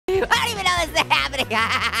happening?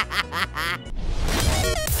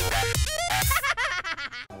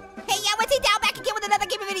 Hey, yo, what's it down? Back again with another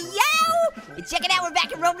gaming video. And check it out, we're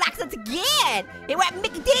back in Roblox once again. And we're at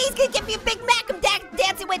McDonald's, gonna give me a Big Mac. I'm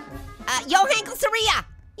dancing with Yo Hankle Saria.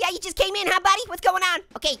 Yeah, you just came in, huh, buddy? What's going on?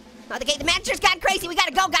 Okay, the manager's gotten crazy. We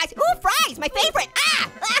gotta go, guys. Ooh, fries, my favorite.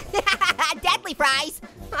 Deadly fries.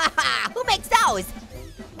 Who makes those?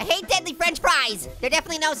 I hate deadly French fries. They're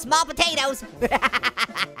definitely no small potatoes.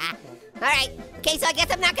 All right, okay, so I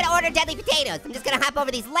guess I'm not gonna order deadly potatoes. I'm just gonna hop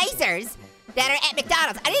over these lasers that are at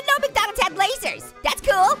McDonald's. I didn't know McDonald's had lasers. That's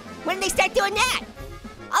cool. When did they start doing that?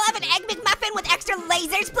 I'll have an Egg McMuffin with extra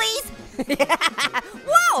lasers, please.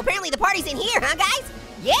 Whoa, apparently the party's in here, huh, guys?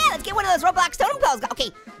 Yeah, let's get one of those Roblox totem poles.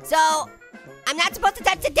 Okay, so I'm not supposed to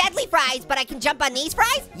touch the deadly fries, but I can jump on these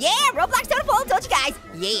fries? Yeah, Roblox totem pole, told you guys.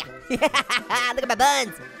 Yeah. Look at my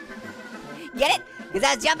buns. Get it? Because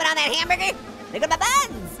I was jumping on that hamburger? Look at my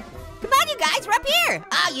buns. Come on, you guys, we're up here.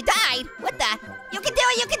 Oh, you died. What the? You can do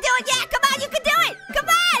it, you can do it. Yeah, come on, you can do it. Come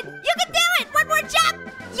on, you can do it. One more jump.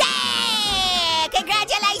 Yeah,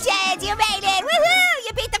 congratulations, you made it. Woohoo,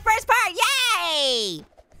 you beat the first part, yay.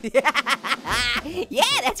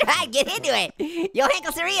 Yeah, that's right, get into it. Yo,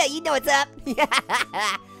 Hankle Saria, you know what's up.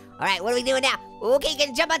 All right, what are we doing now? Okay,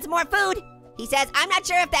 gonna jump on some more food. He says, I'm not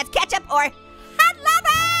sure if that's ketchup or hot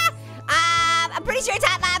lava. I'm pretty sure it's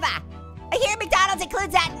hot lava. I hear McDonald's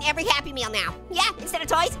includes that in every Happy Meal now. Yeah, instead of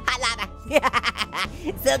toys, hot lava.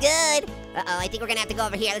 So good. Uh-oh, I think we're gonna have to go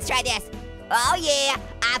over here. Let's try this. Oh yeah,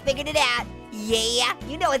 I figured it out. Yeah,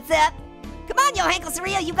 you know what's up. Come on, Yo Hankle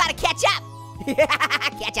Saria, you gotta catch up.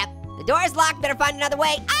 Catch up. The door is locked, better find another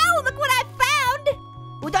way. Oh, look what I found.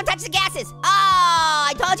 Ooh, don't touch the gases. Oh,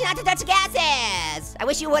 I told you not to touch the gases. I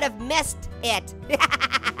wish you would have missed it.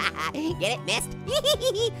 Get it, missed?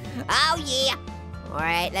 Oh yeah. All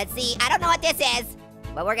right, let's see. I don't know what this is,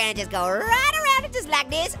 but we're gonna just go right around it just like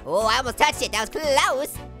this. Oh, I almost touched it. That was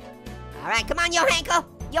close. All right, come on, Yo Hankle.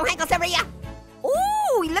 Yo Hankle Saria.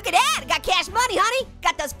 Ooh, look at that. I got cash money, honey.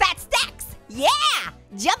 Got those fat stacks. Yeah,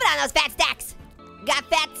 jumping on those fat stacks. Got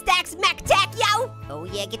fat stacks, Mac Tack, yo. Oh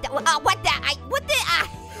yeah, get that. Oh, what the? I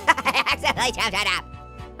accidentally jumped that up.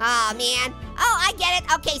 Oh man. Oh, I get it.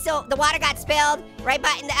 Okay, so the water got spilled right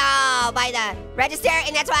by the register,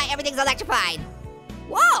 and that's why everything's electrified.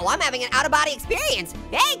 Whoa, I'm having an out-of-body experience.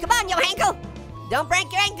 Hey, come on, Yo Hankle. Don't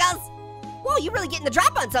break your ankles. Whoa, you're really getting the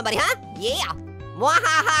drop on somebody, huh? Yeah.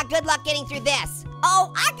 Mwahaha, good luck getting through this.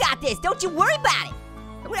 Oh, I got this. Don't you worry about it.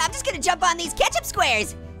 I'm just gonna jump on these ketchup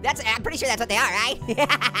squares. I'm pretty sure that's what they are, right? Well,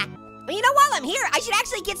 you know, while I'm here, I should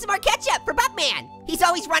actually get some more ketchup for Buttman. He's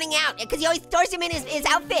always running out, because he always throws him in his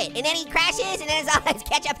outfit, and then he crashes, and then all his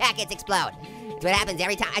ketchup packets explode. That's what happens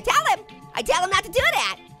every time. I tell him not to do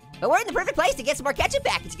that. But we're in the perfect place to get some more ketchup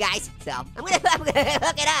packets, guys. So, I'm gonna hook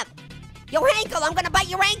it up. Yo, Hankle, I'm gonna bite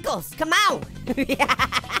your ankles. Come on.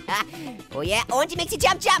 Oh, yeah. Orangey makes you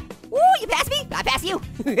jump. Ooh, you pass me? I pass you.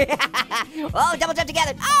 Oh, double jump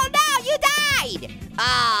together. Oh, no, you died.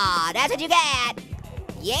 Oh, that's what you got.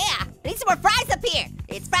 Yeah, I need some more fries up here.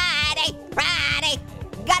 It's Friday.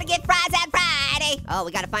 Gotta get fries on Friday. Oh,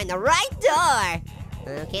 we gotta find the right door.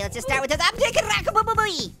 Okay, let's just start with this.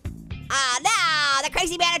 Oh, no, the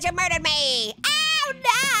crazy manager murdered me. Oh,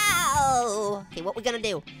 no. Okay, what we gonna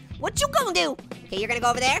do? What you gonna do? Okay, you're gonna go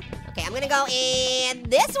over there. Okay, I'm gonna go in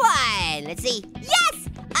this one. Let's see. Yes,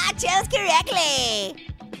 I chose correctly.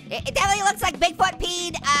 It definitely looks like Bigfoot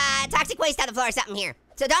peed toxic waste on the floor or something here.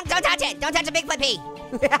 So don't touch it. Don't touch the Bigfoot pee.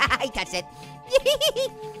 He touched it.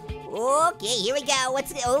 Okay, here we go. what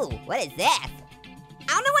is this? I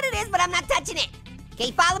don't know what it is, but I'm not touching it.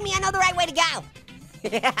 Okay, follow me. I know the right way to go.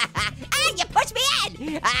 You pushed me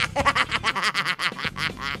in.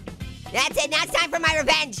 That's it. Now it's time for my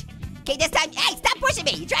revenge. Okay, this time, hey, stop pushing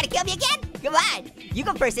me. You trying to kill me again? Come on. You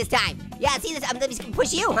go first this time. Yeah, see this? I'm gonna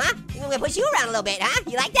push you, huh? I'm gonna push you around a little bit, huh?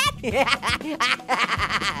 You like that?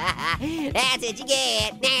 That's what you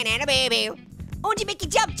get. Na baby. Oh, you make you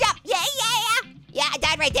jump. Yeah. Yeah, I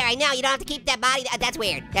died right there. I know. You don't have to keep that body. That's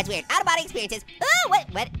weird. Out of body experiences. Oh,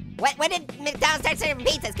 what? When did McDonald's start serving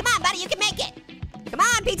pizzas? Come on, buddy. You can make it. Come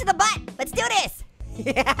on, pizza the butt. Let's do this.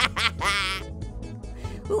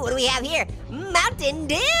 Ooh, what do we have here? Mountain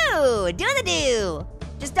Dew! Do the do!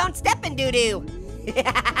 Just don't step in doo-doo.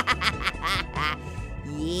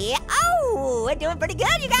 Yeah, oh, we're doing pretty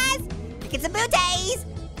good, you guys. Get some booties.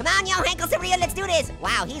 Come on, Yo Hankle Saria, let's do this.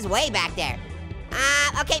 Wow, he's way back there.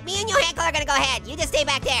 Okay, me and Yo Hankle are gonna go ahead. You just stay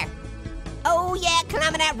back there. Oh yeah,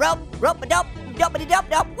 climbing that rope. Rope-a-dope.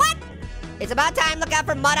 What? It's about time. Look out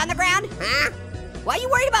for mud on the ground. Huh? Why are you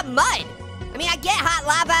worried about mud? I mean, I get hot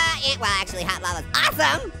lava and, well, actually hot lava's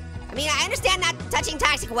awesome. I mean, I understand not touching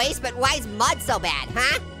toxic waste, but why is mud so bad,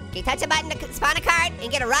 huh? Okay, touch a button to spawn a cart and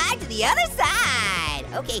get a ride to the other side.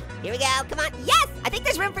 Okay, here we go, come on. Yes, I think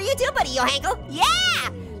there's room for you too, buddy, Yo Hankle. Yeah,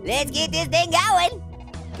 let's get this thing going.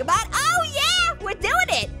 Come on, oh yeah, we're doing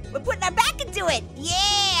it. We're putting our back into it,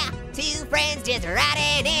 yeah. Two friends just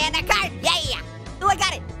riding in a cart, yeah. Oh, I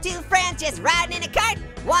got it. Two friends just riding in a cart.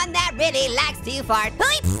 One that really likes to fart.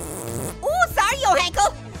 Oh, sorry, Yo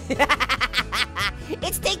Hankle.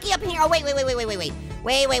 It's stinky up here. Oh, wait. We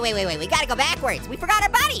gotta go backwards. We forgot our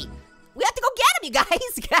buddy. We have to go get him, you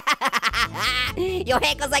guys. Yo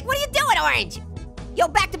Hankle's like, what are you doing, Orange? Yo,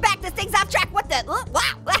 back to back, this thing's off track. What the? Wow.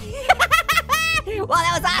 Well,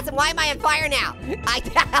 that was awesome. Why am I on fire now?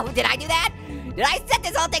 Did I do that? Did I set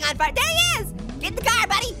this whole thing on fire? There he is. Get in the car,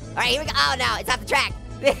 buddy. All right, here we go. Oh, no, it's off the track.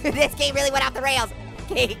 This game really went off the rails.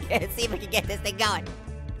 Okay, let's see if we can get this thing going.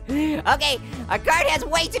 Okay, our cart has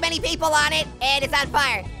way too many people on it, and it's on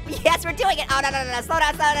fire. Yes, we're doing it. Oh, no. Slow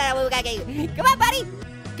down. We gotta get you. Come on, buddy.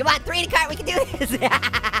 Come on, 3 in the cart. We can do this.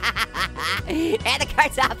 And the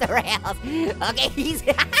cart's off the rails. Okay, he's...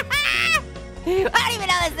 I don't even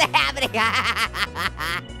know this is happening.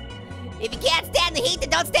 If you can't stand the heat, then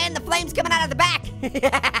don't stand the flames coming out of the back.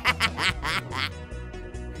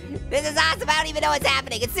 This is awesome. I don't even know what's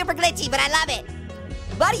happening. It's super glitchy, but I love it.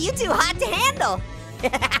 Buddy, you too hot to handle.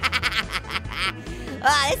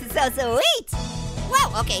 Oh, this is so sweet.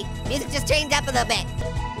 Whoa, okay. Music just changed up a little bit.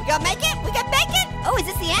 We gonna make it? We can make it? Oh, is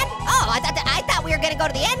this the end? Oh, I thought we were gonna go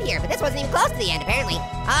to the end here, but this wasn't even close to the end, apparently.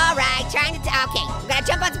 All right, trying to, okay. I'm gonna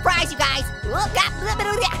jump on surprise, you guys.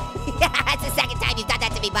 That's the second time you've done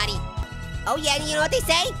that to me, buddy. Oh yeah, you know what they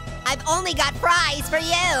say? I've only got fries for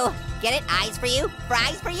you. Get it? Eyes for you,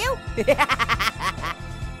 fries for you?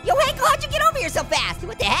 Yo, Hankle, how'd you get over here so fast?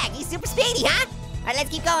 What the heck? He's super speedy, huh? All right, let's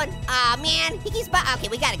keep going. Aw, man, he keeps, okay,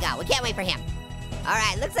 we gotta go. We can't wait for him. All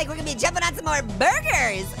right, looks like we're gonna be jumping on some more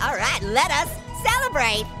burgers. All right, let us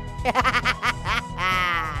celebrate. All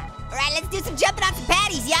right, let's do some jumping on some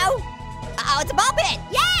patties, yo. Uh-oh, it's a ball pit.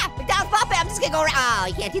 Yeah, McDonald's ball pit. I'm just gonna go around. Oh,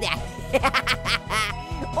 you can't do that.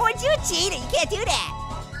 Orange, you cheater. You can't do that.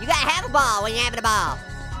 You gotta have a ball when you're having a ball.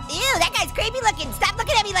 Ew, that guy's creepy looking. Stop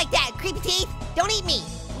looking at me like that, creepy teeth. Don't eat me.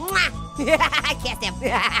 I kissed him.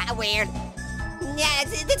 Weird. Yeah,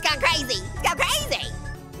 it's gone crazy. It's gone crazy.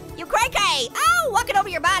 You cray-cray. Oh, walking over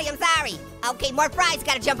your body, I'm sorry. Okay, more fries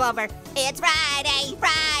gotta jump over. It's Friday.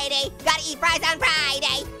 Gotta eat fries on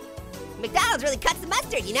Friday. McDonald's really cuts the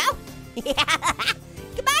mustard, you know?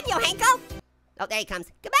 Come on, Yo Hankle. Oh, there he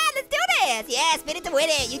comes. Come on, let's do this. Yeah, spin it to win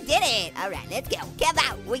it. You did it. All right, let's go. Kev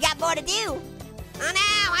out. We got more to do. Oh,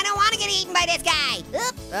 no, I don't want to get eaten by this guy.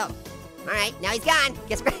 Oops. Oh, all right, now he's gone.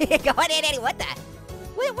 Guess we're going in anyway. What the?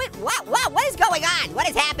 Wait, what is going on? What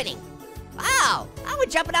is happening? Oh, we're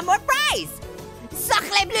jumping on more fries.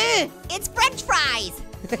 Sacre bleu, it's French fries.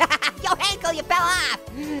 Yo, Hankle, you fell off.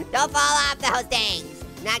 Don't fall off those things.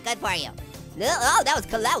 Not good for you. Oh, that was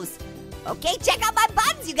close. Okay, check out my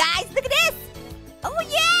buns, you guys. Look at this. Oh,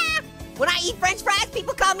 yeah. When I eat French fries,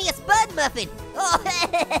 people call me a spud muffin. Oh,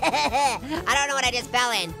 I don't know what I just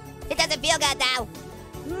fell in. It doesn't feel good, though.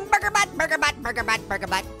 Burger butt.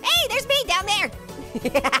 Hey, there's me down there.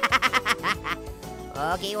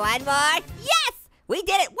 Okay, one more. Yes, we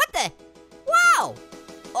did it. What the? Whoa.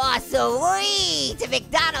 Oh, sweet. A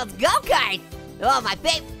McDonald's go-kart. Oh, my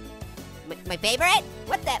favorite?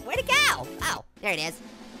 What the? Where'd it go? Oh, there it is.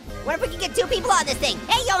 What if we can get 2 people on this thing?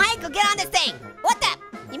 Hey, Yo Hankle, get on this thing. What the?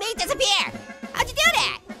 You made it disappear. How'd you do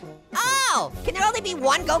that? Oh, can there only be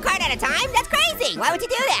 1 go-kart at a time? That's crazy. Why would you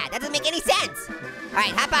do that? That doesn't make any sense. All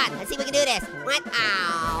right, hop on. Let's see if we can do this. What?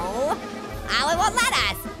 Ow. Ow, it won't let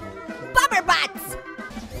us. Bummer butts.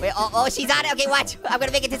 Wait, oh, she's on it. Okay, watch. I'm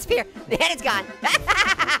gonna make it disappear. And it's gone.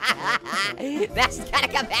 Now she's gotta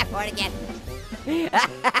come back for it again.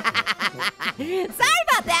 Sorry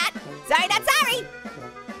about that. Sorry, not sorry.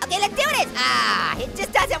 Okay, let's do this. Ah, it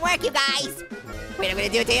just doesn't work, you guys. Wait, I'm gonna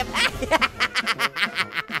do it to him.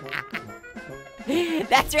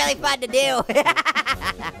 That's really fun to do.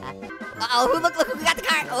 Uh-oh, look who got the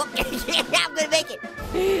car. Oh, yeah, I'm gonna make it.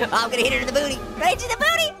 Oh, I'm gonna hit her in the booty. Right to the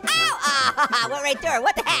booty. Ow! Oh, went right through her.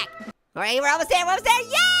 What the heck? All right, we're almost there.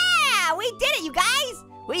 Yeah! We did it, you guys.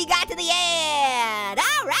 We got to the end.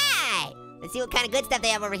 All right. Let's see what kind of good stuff they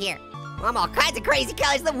have over here. All kinds of crazy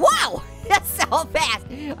colors. Whoa! That's so fast.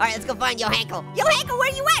 All right, let's go find Yo Hankle. Yo Hankle,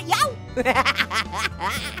 where you at, yo?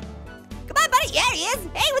 Come on, buddy. Yeah, he is.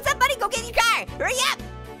 Hey, what's up, buddy? Go get in your car. Hurry up.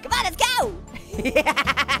 Come on, let's go.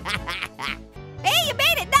 Hey, you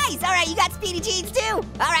made it. Nice. All right, you got speedy jeans too.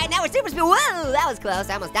 All right, now we're super speed. Whoa, that was close.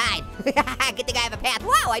 I almost died. Good thing I have a path.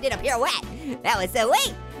 Whoa, I did a pirouette. That was so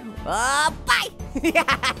sweet. Oh, bye.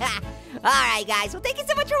 Alright, guys. Well, thank you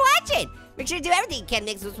so much for watching. Make sure to do everything you can.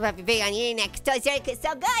 Make some happy video on your next Toy Story, 'cause it's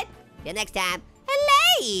so good. Till next time.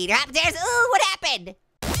 Later. Upstairs. Ooh, what happened?